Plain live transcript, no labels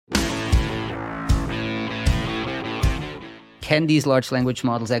Can these large language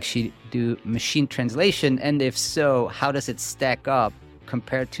models actually do machine translation? And if so, how does it stack up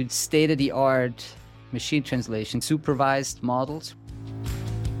compared to state-of-the-art machine translation, supervised models?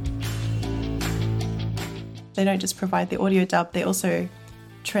 They don't just provide the audio dub, they also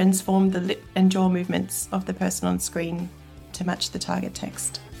transform the lip and jaw movements of the person on screen to match the target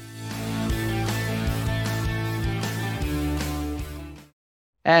text.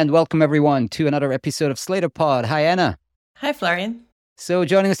 And welcome everyone to another episode of SlaterPod. Hi, Anna. Hi, Florian. So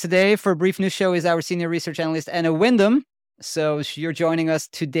joining us today for a brief news show is our senior research analyst, Anna Wyndham. So you're joining us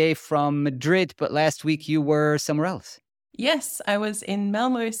today from Madrid, but last week you were somewhere else. Yes, I was in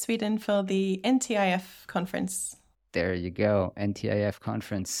Malmö, Sweden for the NTIF conference. There you go, NTIF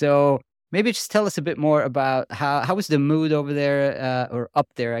conference. So maybe just tell us a bit more about how was the mood over there, or up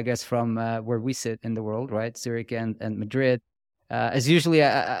there, I guess, from where we sit in the world, right? Zurich and Madrid. As usually,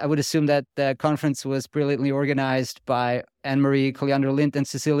 I would assume that the conference was brilliantly organized by Anne-Marie Colliander-Lind and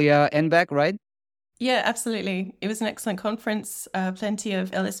Cecilia Enbeck, right? Yeah, absolutely. It was an excellent conference. Plenty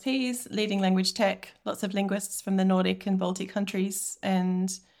of LSPs, leading language tech, lots of linguists from the Nordic and Baltic countries.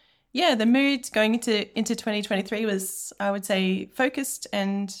 And yeah, the mood going into 2023 was, I would say, focused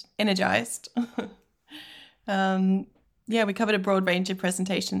and energized. Yeah, we covered a broad range of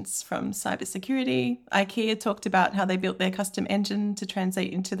presentations from cybersecurity. IKEA talked about how they built their custom engine to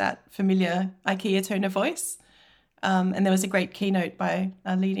translate into that familiar IKEA tone of voice. And there was a great keynote by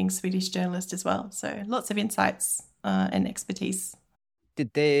a leading Swedish journalist as well. So lots of insights and expertise.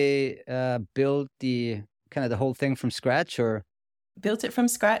 Did they build the whole thing from scratch, or? Built it from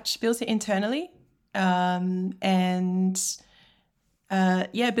scratch, built it internally. Built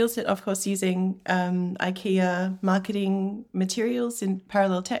it, of course, using IKEA marketing materials in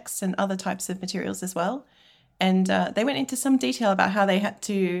parallel texts and other types of materials as well. And they went into some detail about how they had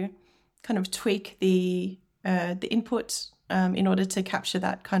to kind of tweak the input in order to capture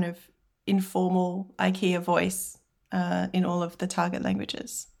that kind of informal IKEA voice in all of the target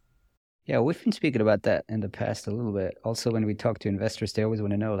languages. Yeah, we've been speaking about that in the past a little bit. Also, when we talk to investors, they always want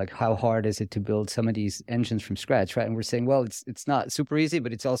to know, like, how hard is it to build some of these engines from scratch, right? And we're saying, well, it's not super easy,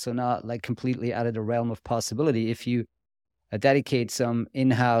 but it's also not like completely out of the realm of possibility. If you dedicate some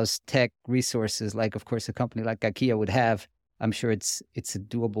in-house tech resources, like, of course, a company like IKEA would have, I'm sure it's a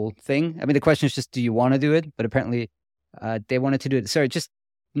doable thing. I mean, the question is just, do you want to do it? But apparently they wanted to do it. Sorry, just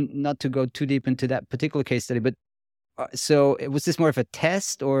not to go too deep into that particular case study, but so was this more of a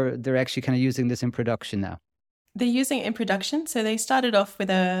test, or they're actually kind of using this in production now? They're using it in production. So they started off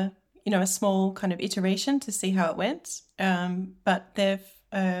with a small kind of iteration to see how it went. But they've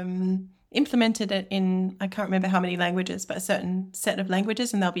implemented it in, I can't remember how many languages, but a certain set of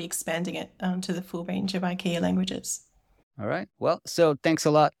languages, and they'll be expanding it to the full range of IKEA languages. All right. Well, so thanks a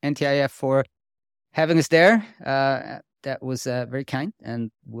lot, NTIF, for having us there. That was very kind,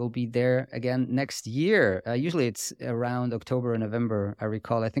 and we'll be there again next year. Usually it's around October or November, I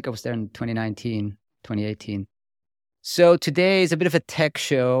recall. I think I was there in 2019, 2018. So today is a bit of a tech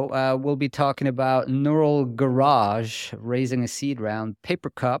show. We'll be talking about Neural Garage, raising a seed round,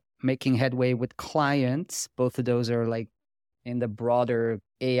 Papercup, making headway with clients. Both of those are like in the broader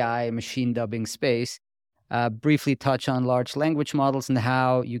AI machine dubbing space. Briefly touch on large language models and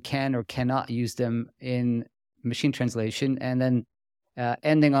how you can or cannot use them in machine translation, and then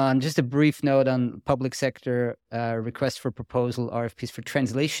ending on just a brief note on public sector request for proposal, RFPs for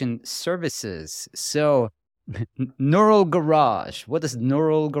translation services. So Neural Garage, what does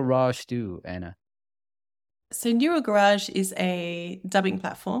Neural Garage do, Anna? So Neural Garage is a dubbing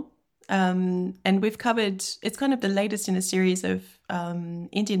platform, and we've covered, it's kind of the latest in a series of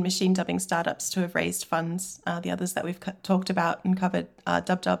Indian machine dubbing startups to have raised funds. The others that we've talked about and covered are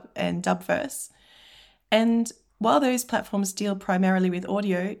DubDub and Dubverse. And while those platforms deal primarily with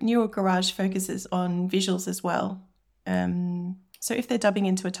audio, Neural Garage focuses on visuals as well. So if they're dubbing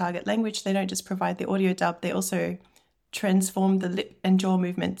into a target language, they don't just provide the audio dub, they also transform the lip and jaw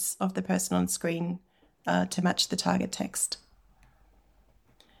movements of the person on screen to match the target text.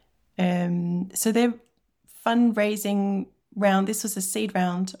 So their fundraising round, this was a seed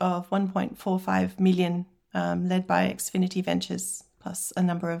round of 1.45 million, led by Xfinity Ventures, plus a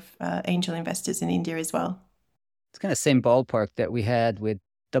number of angel investors in India as well. It's kind of same ballpark that we had with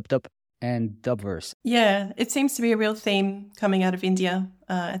DubDub and Dubverse. Yeah, it seems to be a real theme coming out of India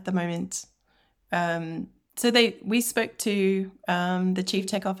at the moment. So we spoke to the chief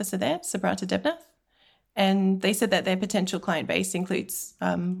tech officer there, Subrata Debnath, and they said that their potential client base includes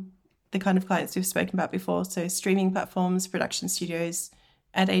the kind of clients we've spoken about before, so streaming platforms, production studios,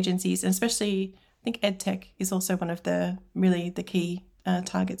 ad agencies, and especially I think EdTech is also one of the key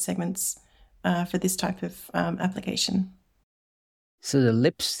target segments for this type of application. So the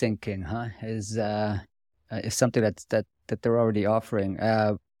lip syncing, is something that they're already offering.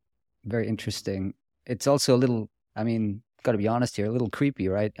 Very interesting. It's also a little, I mean, got to be honest here, a little creepy,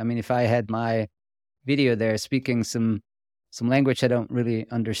 right? I mean, if I had my video there speaking some language I don't really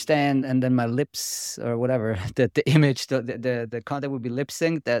understand, and then my lips or whatever, the image, the content would be lip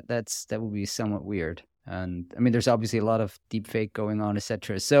synced, that would be somewhat weird. And I mean, there's obviously a lot of deep fake going on,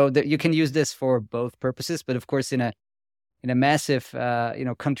 etc. So you can use this for both purposes, but of course, in a massive,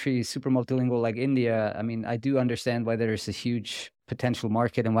 country, super multilingual like India, I mean, I do understand why there's a huge potential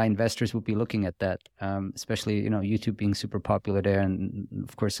market and why investors would be looking at that, especially, YouTube being super popular there. And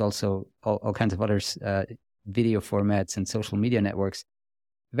of course, also all kinds of other video formats and social media networks.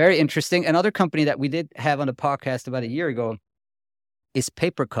 Very interesting. Another company that we did have on the podcast about a year ago is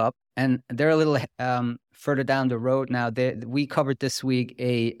Papercup, and they're a little further down the road now. We covered this week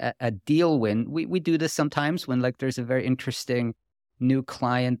a deal win. We do this sometimes when like there's a very interesting new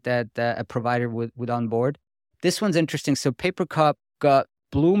client that a provider would onboard. This one's interesting. So Papercup got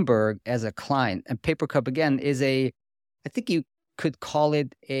Bloomberg as a client, and Papercup again is I think you could call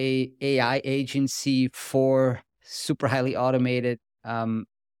it a AI agency for super highly automated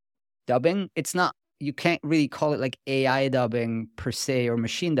dubbing. It's not. You can't really call it like AI dubbing per se or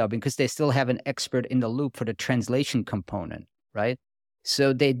machine dubbing, because they still have an expert in the loop for the translation component, right?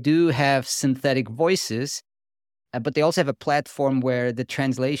 So they do have synthetic voices, but they also have a platform where the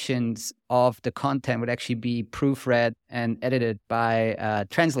translations of the content would actually be proofread and edited by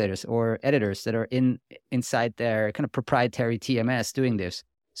translators or editors that are inside their kind of proprietary TMS doing this.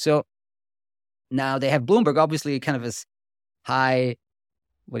 So now they have Bloomberg, obviously kind of as high,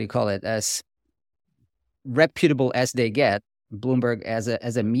 as reputable as they get, Bloomberg as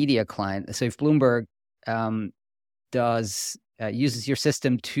a media client. So if Bloomberg uses your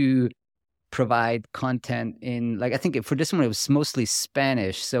system to provide content in, like, I think for this one it was mostly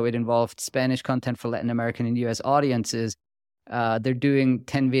Spanish, so it involved Spanish content for Latin American and US audiences. They're doing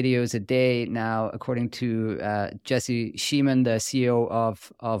 10 videos a day now, according to Jesse Sheeman, the CEO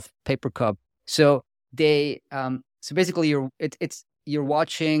of Papercup. So they so basically you're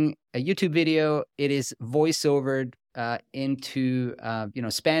watching a YouTube video. It is voiceovered into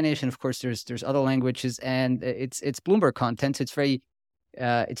Spanish, and of course there's other languages, and it's Bloomberg content. So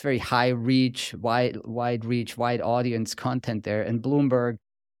it's very high reach, wide reach, wide audience content there, and Bloomberg,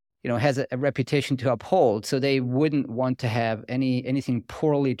 has a reputation to uphold. So they wouldn't want to have anything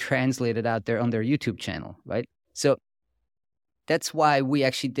poorly translated out there on their YouTube channel, right? So that's why we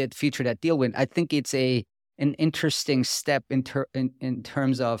actually did feature that deal win. I think it's an interesting step in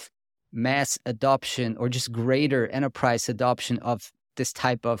terms of mass adoption or just greater enterprise adoption of this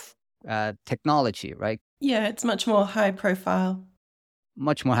type of technology, right? Yeah, it's much more high profile.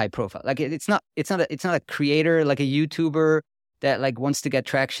 Much more high profile. Like it's not a creator, like a YouTuber that like wants to get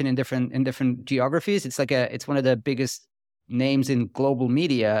traction in different geographies. It's like it's one of the biggest names in global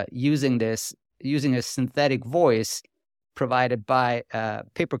media using a synthetic voice provided by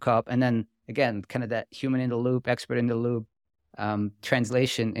Papercup, and then again, kind of that human in the loop, expert in the loop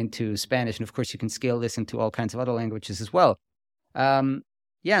translation into Spanish. And of course, you can scale this into all kinds of other languages as well.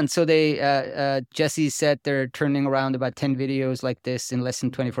 Yeah, and so Jesse said they're turning around about 10 videos like this in less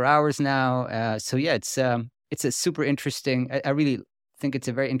than 24 hours now. So yeah, it's a super interesting. I really think it's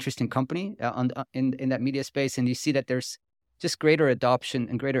a very interesting company in that media space, and you see that there's just greater adoption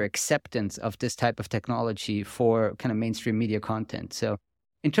and greater acceptance of this type of technology for kind of mainstream media content. So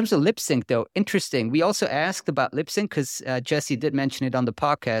in terms of lip sync, though, interesting. We also asked about lip sync because Jesse did mention it on the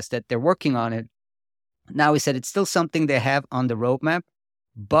podcast that they're working on it. Now he said it's still something they have on the roadmap,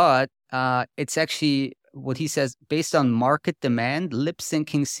 but it's actually what he says, based on market demand, lip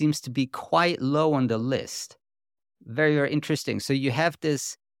syncing seems to be quite low on the list. Very, very interesting. So you have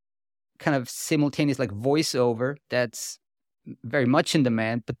this kind of simultaneous like voiceover that's very much in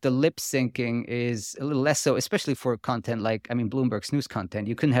demand, but the lip syncing is a little less so, especially for content like, Bloomberg's news content.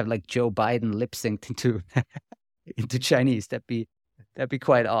 You couldn't have like Joe Biden lip synced into Chinese. That'd be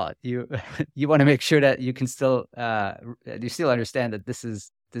quite odd. You want to make sure that you can still you still understand that this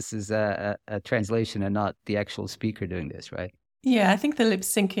is a translation and not the actual speaker doing this, right? Yeah, I think the lip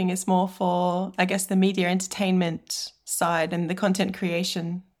syncing is more for, I guess, the media entertainment side and the content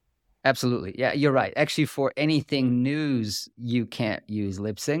creation. Absolutely. Yeah, you're right. Actually, for anything news, you can't use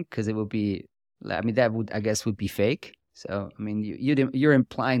lip sync because it would be, that would be fake. So, you're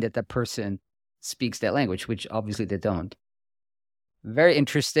implying that that person speaks that language, which obviously they don't. Very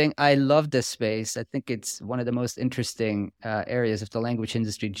interesting. I love this space. I think it's one of the most interesting areas of the language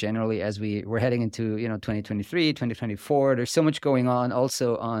industry generally as we're heading into 2023, 2024. There's so much going on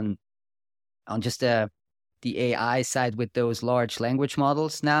also on just the AI side with those large language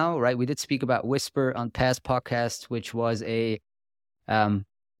models now, right? We did speak about Whisper on past podcasts, which was a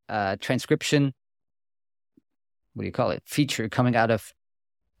transcription, what do you call it, feature coming out of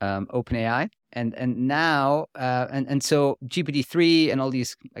OpenAI. And now, and so GPT-3 and all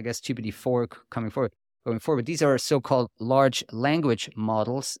these, I guess GPT-4 going forward, these are so-called large language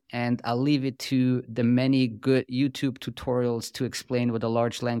models. And I'll leave it to the many good YouTube tutorials to explain what a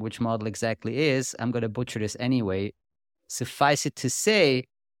large language model exactly is. I'm going to butcher this anyway. Suffice it to say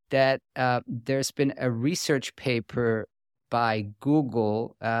that there's been a research paper by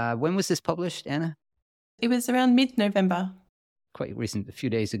Google. When was this published, Anna? It was around mid-November. Quite recent, a few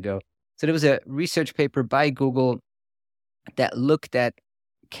days ago. So there was a research paper by Google that looked at,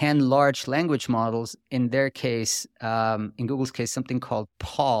 can large language models, in their case, in Google's case, something called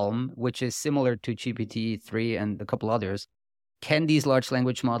PaLM, which is similar to GPT-3 and a couple others, can these large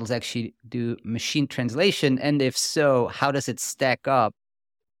language models actually do machine translation? And if so, how does it stack up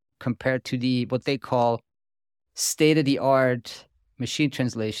compared to what they call state-of-the-art machine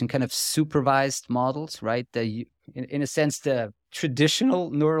translation, kind of supervised models, right? In a sense, the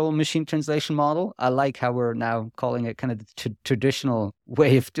traditional neural machine translation model. I like how we're now calling it kind of the traditional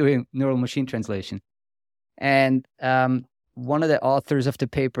way of doing neural machine translation. And one of the authors of the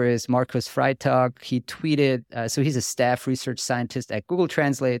paper is Markus Freitag. He tweeted, so he's a staff research scientist at Google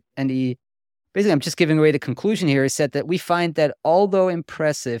Translate, and basically, I'm just giving away the conclusion here. He said that we find that although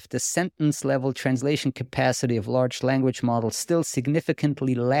impressive, the sentence-level translation capacity of large language models still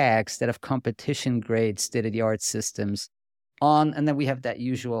significantly lags that of competition-grade state-of-the-art systems and then we have that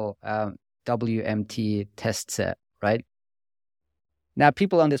usual WMT test set, right? Now,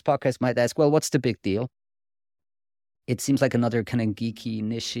 people on this podcast might ask, well, what's the big deal? It seems like another kind of geeky,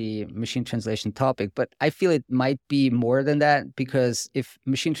 niche machine translation topic, but I feel it might be more than that, because if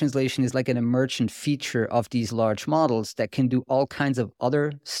machine translation is like an emergent feature of these large models that can do all kinds of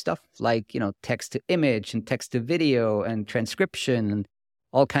other stuff, like, text to image and text to video and transcription and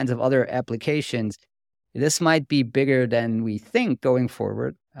all kinds of other applications, this might be bigger than we think going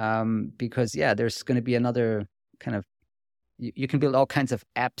forward, because, there's going to be another kind of, you can build all kinds of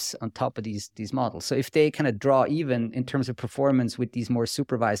apps on top of these models. So if they kind of draw even in terms of performance with these more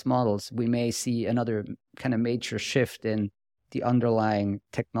supervised models, we may see another kind of major shift in the underlying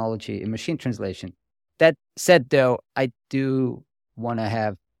technology in machine translation. That said, though, I do want to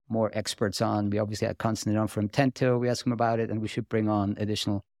have more experts on. We obviously had Konstantin on from Tento. We asked him about it, and we should bring on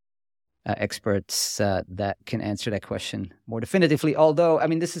additional experts that can answer that question more definitively. Although,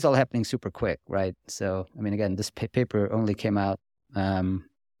 this is all happening super quick, right? So, again, this paper only came out, a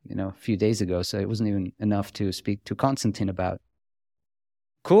few days ago, so it wasn't even enough to speak to Konstantin about.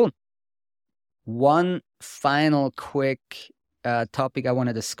 Cool. One final quick topic I want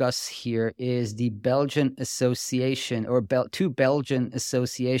to discuss here is the Belgian association, or two Belgian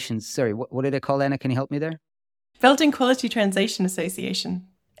associations. Sorry, what did I call Anna? Can you help me there? Belgian Quality Translation Association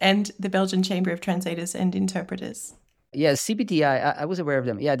and the Belgian Chamber of Translators and Interpreters. Yeah, CBTI, I was aware of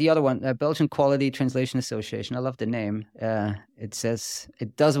them. Yeah, the other one, Belgian Quality Translation Association. I love the name.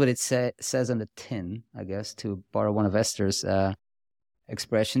 It does what it says on the tin, I guess, to borrow one of Esther's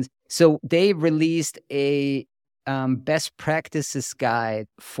expressions. So they released a best practices guide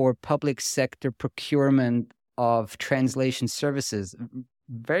for public sector procurement of translation services.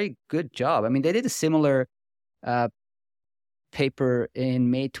 Very good job. They did a similar paper in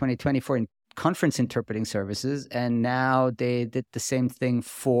May 2020 for conference interpreting services, and now they did the same thing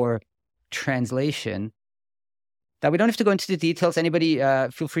for translation. Now, we don't have to go into the details. Anybody,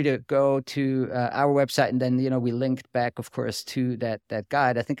 feel free to go to our website, and then, we linked back, of course, to that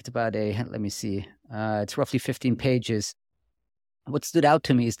guide. I think it's about let me see, it's roughly 15 pages. What stood out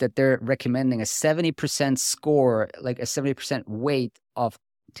to me is that they're recommending a 70% score, like a 70% weight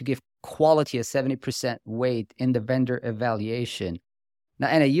to give quality a 70% weight in the vendor evaluation. Now,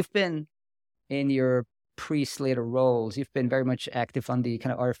 Anna, you've been in your pre-Slater roles, you've been very much active on the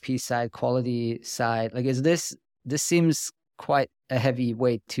kind of RFP side, quality side. Like, this seems quite a heavy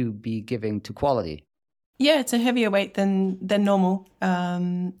weight to be giving to quality. Yeah, it's a heavier weight than normal.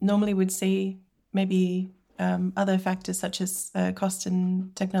 Normally we'd see maybe other factors such as cost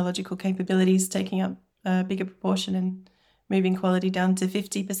and technological capabilities taking up a bigger proportion and moving quality down to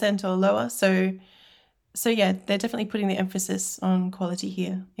 50% or lower. So yeah, they're definitely putting the emphasis on quality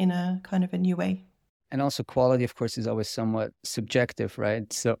here in a kind of a new way. And also quality, of course, is always somewhat subjective,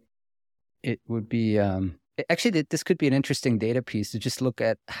 right? So it would be, actually, this could be an interesting data piece to just look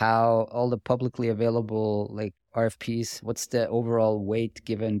at how all the publicly available like RFPs, what's the overall weight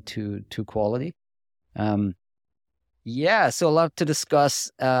given to quality? So a lot to discuss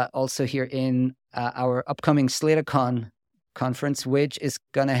also here in our upcoming SLATACon conference, which is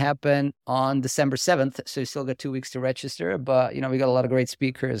going to happen on December 7th. So you still got 2 weeks to register, but, we got a lot of great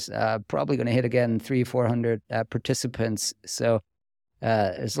speakers, probably going to hit again 300-400 participants. So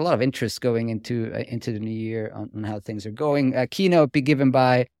there's a lot of interest going into the new year on how things are going. A keynote be given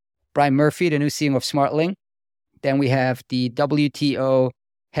by Brian Murphy, the new CEO of SmartLink. Then we have the WTO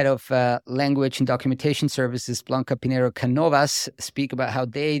head of language and documentation services, Blanca Pinero Canovas, speak about how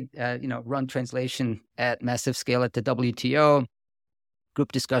they, run translation at massive scale at the WTO.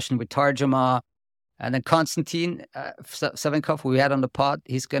 Group discussion with Tarjama. And then Konstantin Savinkov, who we had on the pod,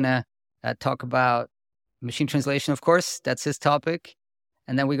 he's going to talk about machine translation, of course. That's his topic.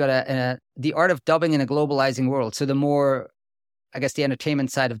 And then we got the art of dubbing in a globalizing world. So the more, I guess, the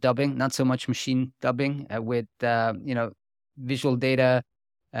entertainment side of dubbing, not so much machine dubbing with, visual data,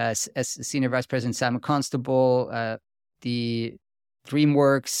 as Senior Vice President Simon Constable, the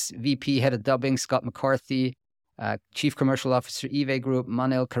DreamWorks VP, Head of Dubbing, Scott McCarthy, Chief Commercial Officer, Eve Group,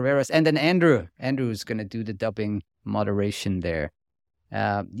 Manuel Carreras, and then Andrew. Andrew's going to do the dubbing moderation there.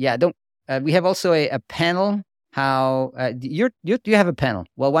 We have also a panel. You have a panel.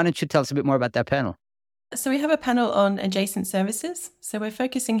 Well, why don't you tell us a bit more about that panel? So we have a panel on adjacent services. So we're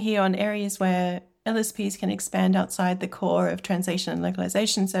focusing here on areas where LSPs can expand outside the core of translation and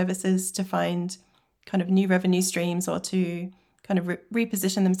localization services to find kind of new revenue streams or to kind of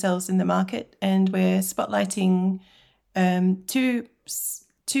reposition themselves in the market. And we're spotlighting two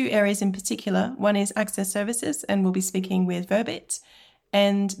areas in particular. One is access services, and we'll be speaking with Verbit.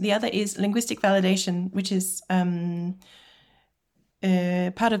 And the other is linguistic validation, which is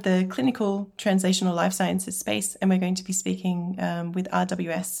part of the clinical translational life sciences space. And we're going to be speaking with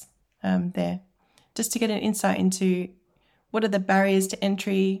RWS there, just to get an insight into what are the barriers to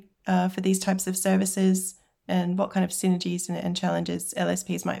entry for these types of services and what kind of synergies and challenges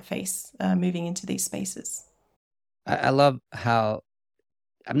LSPs might face moving into these spaces. I love how,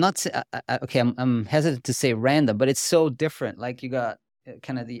 I'm hesitant to say random, but it's so different. Like you got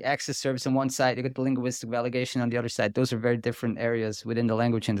kind of the access service on one side, you got the linguistic validation on the other side. Those are very different areas within the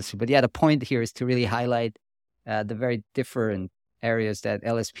language industry. But yeah, the point here is to really highlight the very different areas that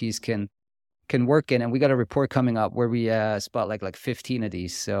LSPs can work in. And we got a report coming up where we spot like 15 of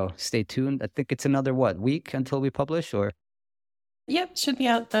these. So stay tuned. I think it's another, week until we publish, or? Yep, should be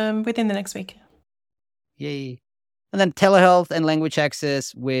out within the next week. Yay. And then telehealth and language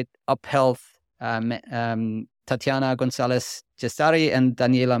access with UpHealth, Tatiana Gonzalez Gestari and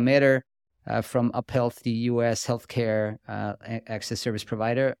Daniela Meder from UpHealth, the U.S. healthcare access service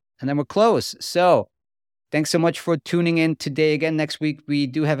provider. And then we're closed. So thanks so much for tuning in today. Again, next week we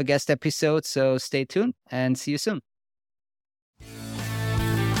do have a guest episode, so stay tuned and see you soon.